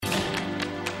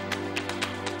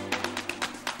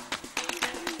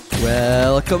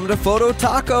Welcome to Photo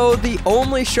Taco, the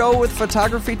only show with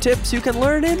photography tips you can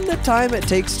learn in the time it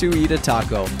takes to eat a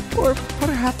taco, or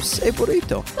perhaps a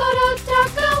burrito. Photo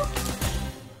Taco!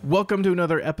 Welcome to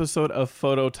another episode of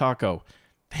Photo Taco.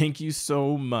 Thank you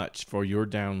so much for your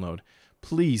download.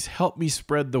 Please help me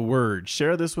spread the word.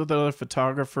 Share this with other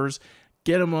photographers.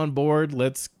 Get them on board.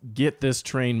 Let's get this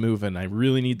train moving. I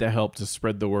really need the help to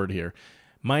spread the word here.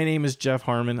 My name is Jeff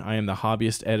Harmon. I am the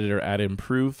hobbyist editor at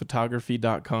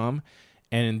improvephotography.com.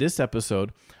 And in this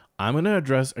episode, I'm going to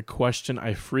address a question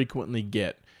I frequently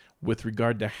get with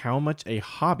regard to how much a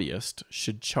hobbyist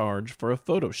should charge for a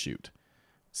photo shoot.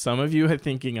 Some of you are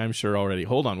thinking, I'm sure already,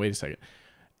 hold on, wait a second.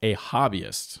 A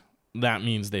hobbyist, that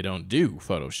means they don't do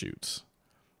photo shoots.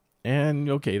 And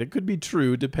okay, that could be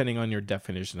true depending on your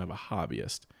definition of a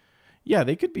hobbyist. Yeah,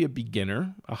 they could be a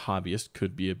beginner. A hobbyist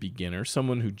could be a beginner.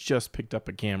 Someone who just picked up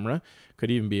a camera. Could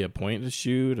even be a point and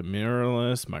shoot, a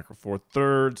mirrorless, micro four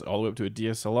thirds, all the way up to a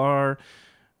DSLR,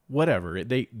 whatever.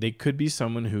 They could be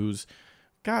someone who's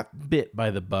got bit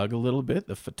by the bug a little bit,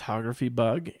 the photography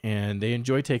bug, and they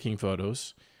enjoy taking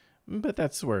photos, but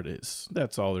that's where it is.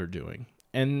 That's all they're doing.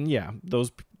 And yeah,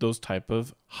 those type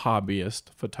of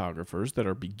hobbyist photographers that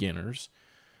are beginners,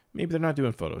 maybe they're not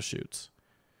doing photo shoots.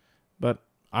 But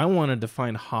I want to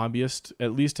define hobbyist,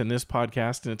 at least in this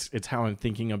podcast, and it's how I'm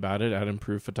thinking about it at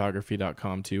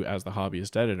improvephotography.com too, as the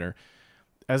hobbyist editor,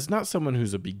 as not someone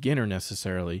who's a beginner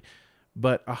necessarily,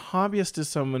 but a hobbyist is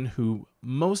someone who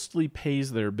mostly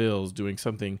pays their bills doing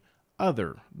something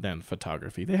other than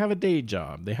photography. They have a day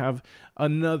job. They have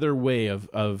another way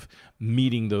of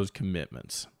meeting those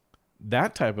commitments.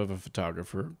 That type of a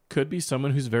photographer could be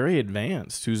someone who's very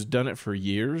advanced, who's done it for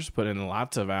years, put in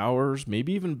lots of hours,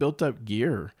 maybe even built up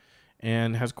gear,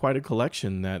 and has quite a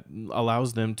collection that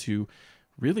allows them to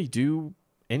really do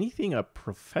anything a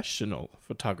professional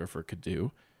photographer could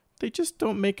do. They just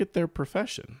don't make it their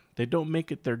profession. They don't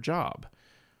make it their job.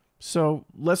 So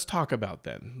let's talk about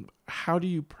that. How do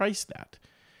you price that?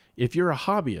 If you're a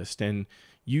hobbyist and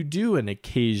you do an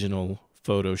occasional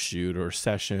photo shoot or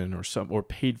session or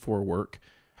paid for work,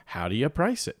 how do you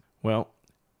price it? Well,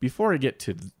 before I get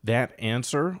to that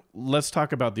answer, let's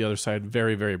talk about the other side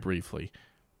very, very briefly.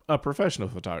 A professional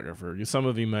photographer. Some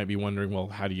of you might be wondering, well,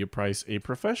 how do you price a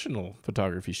professional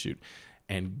photography shoot?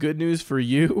 And good news for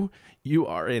you, you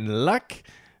are in luck.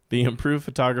 The Improve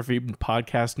Photography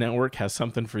Podcast Network has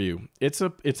something for you. It's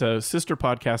a sister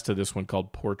podcast to this one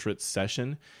called Portrait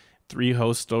Session. 3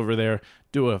 hosts over there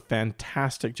do a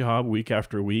fantastic job week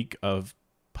after week of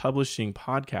publishing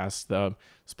podcasts,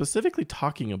 specifically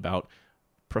talking about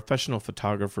professional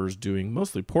photographers doing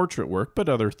mostly portrait work, but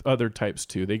other types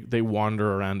too. They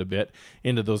wander around a bit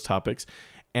into those topics.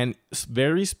 And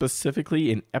very specifically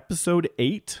in episode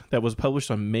 8 that was published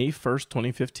on May 1st,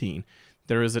 2015,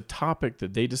 there is a topic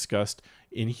that they discussed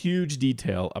in huge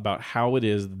detail about how it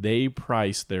is they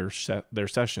price their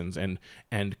sessions and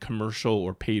commercial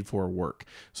or paid for work.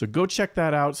 So go check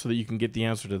that out so that you can get the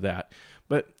answer to that.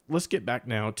 But let's get back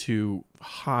now to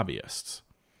hobbyists.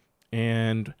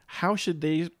 And how should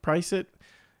they price it?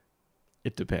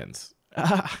 It depends.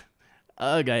 Ugh,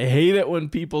 I hate it when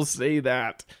people say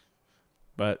that.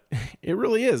 But it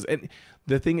really is. And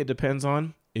the thing it depends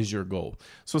on is your goal.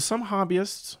 So some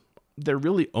hobbyists, they're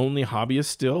really only hobbyists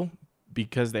still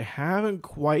because they haven't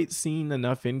quite seen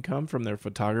enough income from their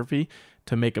photography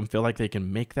to make them feel like they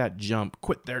can make that jump,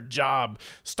 quit their job,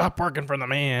 stop working for the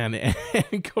man,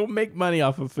 and go make money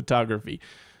off of photography.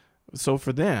 So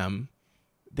for them,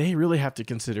 they really have to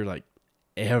consider like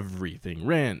everything: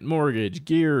 rent, mortgage,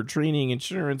 gear, training,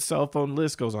 insurance, cell phone,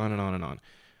 list goes on and on and on.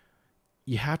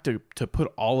 You have to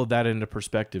put all of that into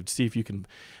perspective to see if you can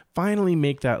finally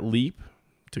make that leap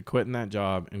to quitting that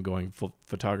job and going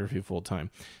photography full time.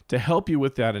 To help you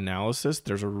with that analysis,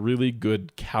 there's a really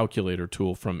good calculator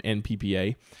tool from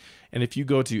NPPA. And if you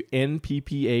go to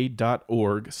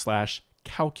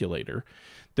nppa.org/calculator,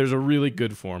 there's a really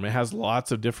good form. It has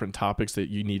lots of different topics that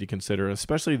you need to consider,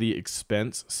 especially the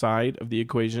expense side of the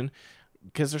equation,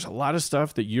 because there's a lot of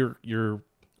stuff that you're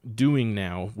doing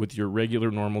now with your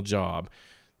regular normal job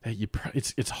that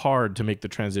it's hard to make the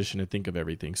transition and think of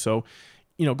everything. So,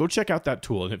 go check out that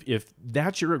tool. And if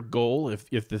that's your goal,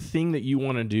 if the thing that you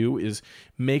want to do is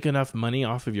make enough money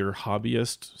off of your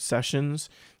hobbyist sessions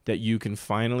that you can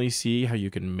finally see how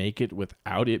you can make it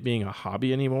without it being a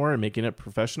hobby anymore and making it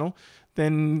professional,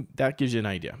 then that gives you an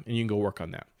idea and you can go work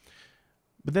on that.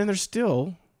 But then there's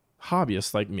still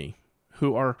hobbyists like me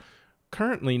who are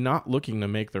currently not looking to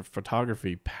make their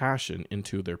photography passion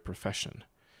into their profession.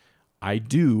 I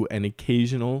do an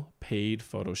occasional paid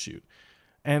photo shoot.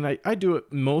 And I do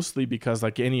it mostly because,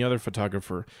 like any other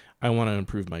photographer, I want to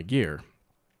improve my gear.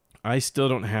 I still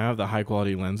don't have the high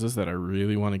quality lenses that I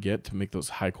really want to get to make those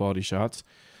high quality shots.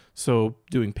 So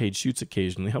doing paid shoots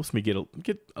occasionally helps me get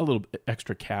a little bit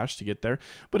extra cash to get there.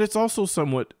 But it's also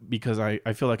somewhat because I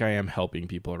feel like I am helping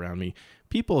people around me.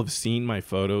 People have seen my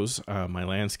photos, my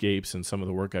landscapes, and some of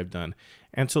the work I've done.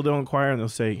 And so they'll inquire and they'll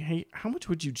say, hey, how much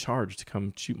would you charge to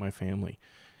come shoot my family?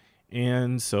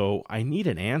 And so I need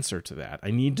an answer to that.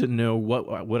 I need to know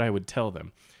what I would tell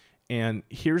them. And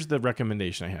here's the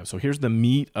recommendation I have. So here's the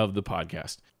meat of the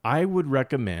podcast. I would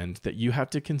recommend that you have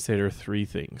to consider 3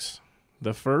 things.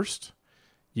 The first,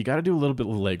 you got to do a little bit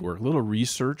of legwork, a little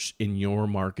research in your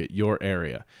market, your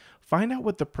area. Find out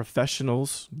what the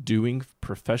professionals doing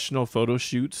professional photo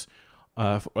shoots,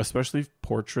 especially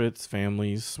portraits,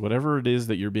 families, whatever it is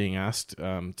that you're being asked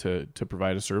to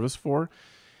provide a service for.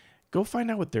 Go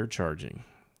find out what they're charging.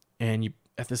 And you,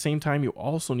 at the same time, you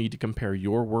also need to compare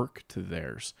your work to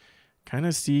theirs. Kind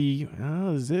of see,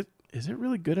 is it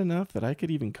really good enough that I could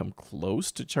even come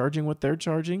close to charging what they're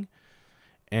charging?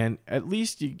 And at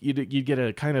least you get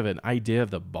a kind of an idea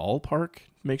of the ballpark.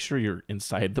 Make sure you're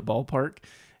inside the ballpark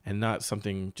and not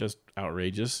something just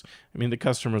outrageous. I mean, the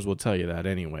customers will tell you that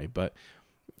anyway, but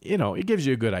it gives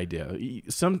you a good idea.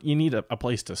 You need a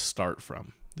place to start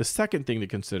from. The second thing to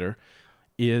consider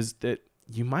is that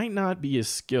you might not be as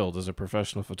skilled as a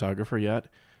professional photographer yet.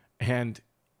 And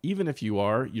even if you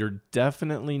are, you're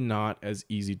definitely not as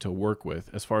easy to work with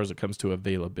as far as it comes to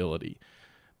availability.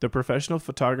 The professional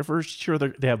photographers, sure,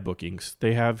 they have bookings.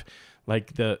 They have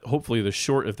hopefully the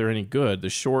short, if they're any good, the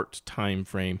short time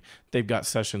frame, they've got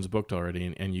sessions booked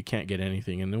already, and you can't get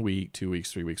anything in a week, 2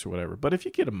 weeks, 3 weeks, or whatever. But if you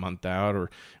get a month out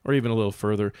or even a little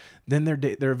further, then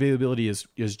their availability is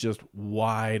just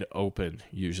wide open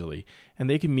usually. And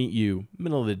they can meet you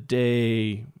middle of the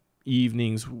day,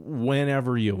 evenings,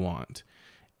 whenever you want.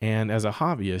 And as a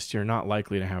hobbyist, you're not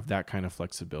likely to have that kind of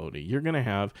flexibility. You're going to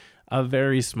have a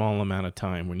very small amount of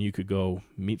time when you could go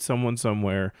meet someone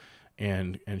somewhere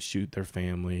and shoot their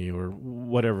family or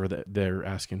whatever that they're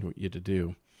asking you to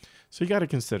do. So you got to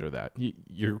consider that.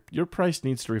 Your price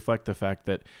needs to reflect the fact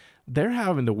that they're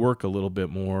having to work a little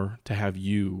bit more to have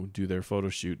you do their photo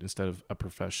shoot instead of a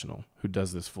professional who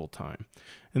does this full time.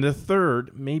 And the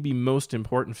third, maybe most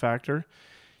important factor,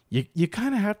 you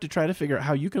kind of have to try to figure out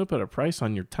how you can put a price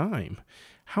on your time.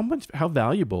 How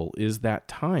valuable is that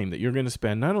time that you're going to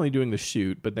spend not only doing the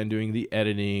shoot, but then doing the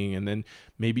editing and then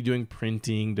maybe doing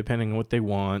printing, depending on what they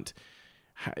want.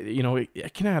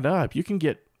 It can add up. You can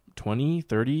get 20,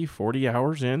 30, 40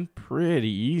 hours in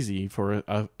pretty easy for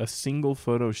a single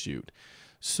photo shoot.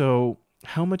 So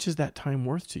how much is that time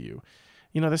worth to you?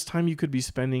 This time you could be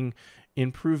spending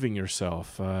improving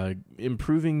yourself,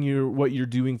 improving what you're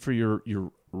doing for your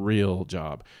real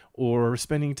job, or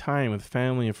spending time with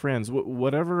family and friends,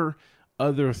 whatever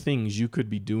other things you could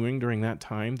be doing during that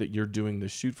time that you're doing the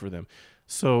shoot for them.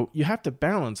 So you have to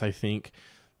balance, I think,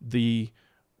 the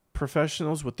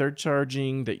professionals, what they're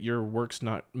charging, that your work's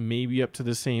not maybe up to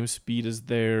the same speed as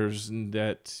theirs, and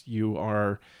that you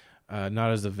are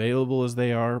not as available as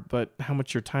they are, but how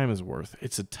much your time is worth.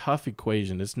 It's a tough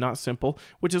equation. It's not simple,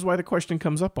 which is why the question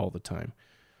comes up all the time.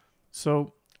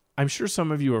 So I'm sure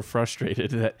some of you are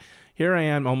frustrated that here I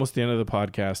am almost the end of the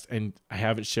podcast and I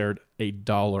haven't shared a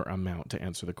dollar amount to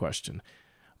answer the question.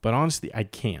 But honestly, I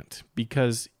can't,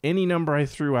 because any number I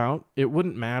threw out, it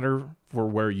wouldn't matter for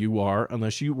where you are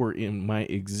unless you were in my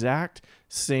exact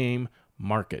same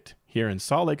market here in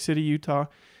Salt Lake City, Utah,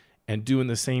 and doing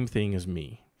the same thing as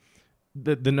me.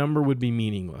 The number would be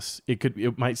meaningless.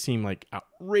 It might seem like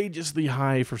outrageously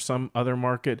high for some other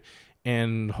market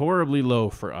and horribly low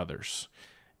for others.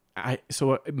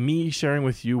 So me sharing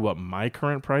with you what my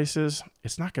current price is,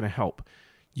 it's not going to help.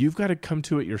 You've got to come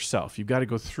to it yourself. You've got to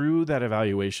go through that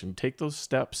evaluation, take those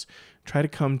steps, try to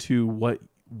come to what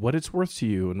it's worth to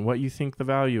you and what you think the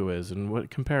value is, and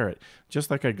compare it.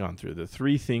 Just like I've gone through the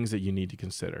 3 things that you need to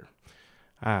consider.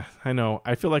 I know,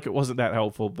 I feel like it wasn't that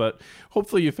helpful, but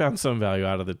hopefully you found some value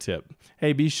out of the tip.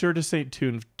 Hey, be sure to stay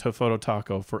tuned to Photo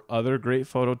Taco for other great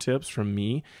photo tips from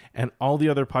me and all the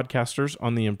other podcasters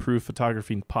on the Improved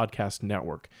Photography Podcast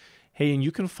Network. Hey, and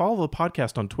you can follow the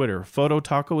podcast on Twitter. Photo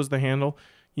Taco is the handle.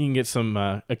 You can get some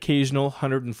occasional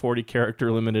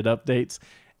 140-character limited updates,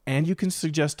 and you can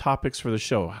suggest topics for the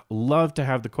show. Love to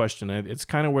have the question. It's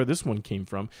kind of where this one came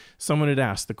from. Someone had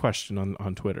asked the question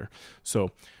on Twitter. So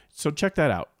check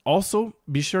that out. Also,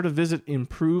 be sure to visit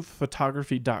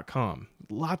improvephotography.com.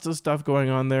 Lots of stuff going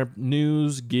on there.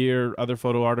 News, gear, other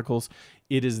photo articles.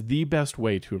 It is the best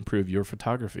way to improve your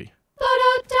photography.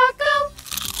 Photo Taco!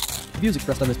 The views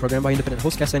expressed on this program by independent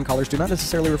host guests and callers do not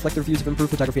necessarily reflect the views of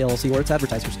Improved Photography LLC or its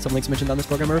advertisers. Some links mentioned on this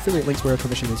program are affiliate links where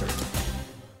permission reserved.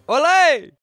 Olé!